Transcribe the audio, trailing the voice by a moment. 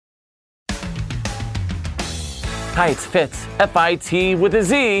Hi, it's Fitz, F-I-T with a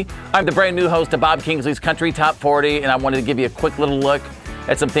Z. I'm the brand new host of Bob Kingsley's Country Top 40, and I wanted to give you a quick little look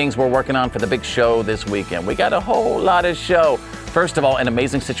at some things we're working on for the big show this weekend. We got a whole lot of show. First of all, an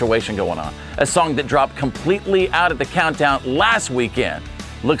amazing situation going on. A song that dropped completely out of the countdown last weekend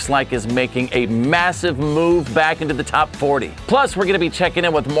looks like is making a massive move back into the top 40. Plus, we're going to be checking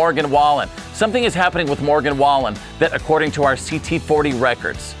in with Morgan Wallen. Something is happening with Morgan Wallen that, according to our CT40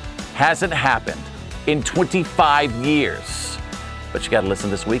 records, hasn't happened in 25 years. But you got to listen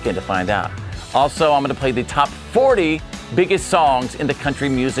this weekend to find out. Also, I'm going to play the top 40 biggest songs in the country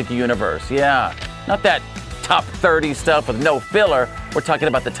music universe. Yeah, not that top 30 stuff with no filler. We're talking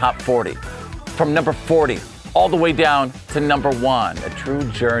about the top 40. From number 40 all the way down to number 1. A true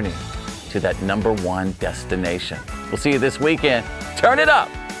journey to that number 1 destination. We'll see you this weekend. Turn it up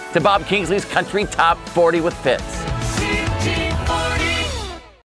to Bob Kingsley's Country Top 40 with Fitz.